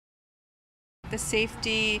the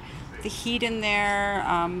safety, the heat in there.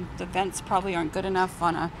 The vents probably aren't good enough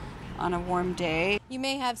on a warm day. You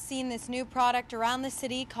may have seen this new product around the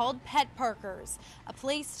city called PetParkers, a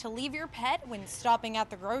place to leave your pet when stopping at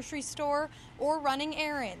the grocery store or running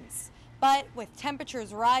errands. But with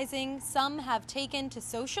temperatures rising, some have taken to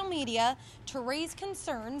social media to raise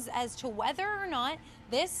concerns as to whether or not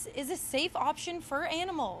this is a safe option for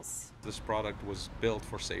animals. This product was built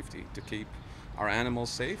for safety, to keep our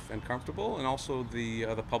animals safe and comfortable, and also the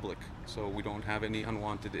public, so we don't have any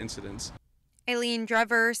unwanted incidents. Aileen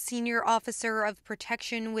Drever, Senior Officer of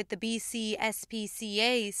Protection with the BC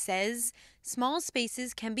SPCA, says small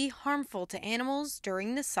spaces can be harmful to animals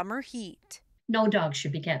during the summer heat. No dog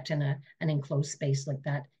should be kept in an enclosed space like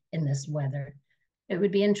that in this weather. It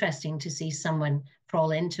would be interesting to see someone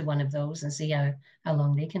crawl into one of those and see how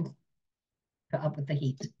long they can put up with the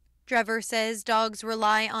heat. Drever says dogs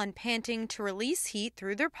rely on panting to release heat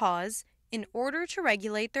through their paws in order to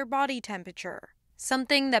regulate their body temperature,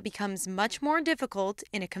 something that becomes much more difficult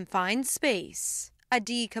in a confined space.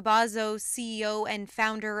 Adi Cabazzo, CEO and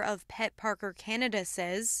founder of PetParker Canada,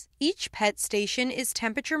 says each pet station is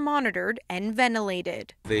temperature monitored and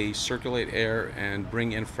ventilated. They circulate air and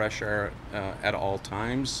bring in fresh air at all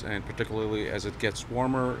times, and particularly as it gets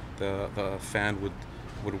warmer, the fan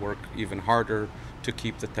would work even harder to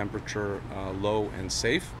keep the temperature low and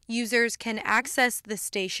safe. Users can access the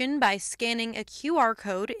station by scanning a QR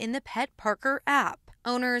code in the PetParker app.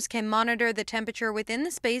 Owners can monitor the temperature within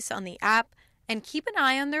the space on the app and keep an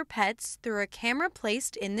eye on their pets through a camera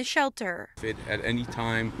placed in the shelter. If it at any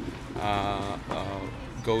time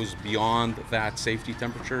goes beyond that safety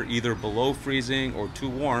temperature, either below freezing or too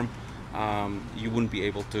warm, you wouldn't be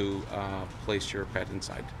able to place your pet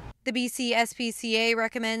inside. The BC SPCA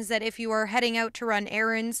recommends that if you are heading out to run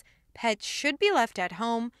errands, pets should be left at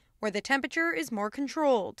home where the temperature is more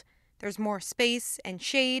controlled. There's more space and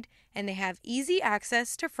shade, and they have easy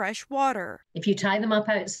access to fresh water. If you tie them up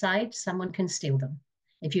outside, someone can steal them.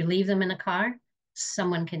 If you leave them in a car,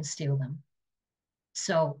 someone can steal them.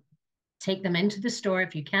 So take them into the store.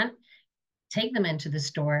 If you can't take them into the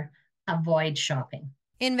store, avoid shopping.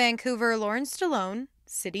 In Vancouver, Lauren Stallone,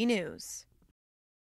 City News.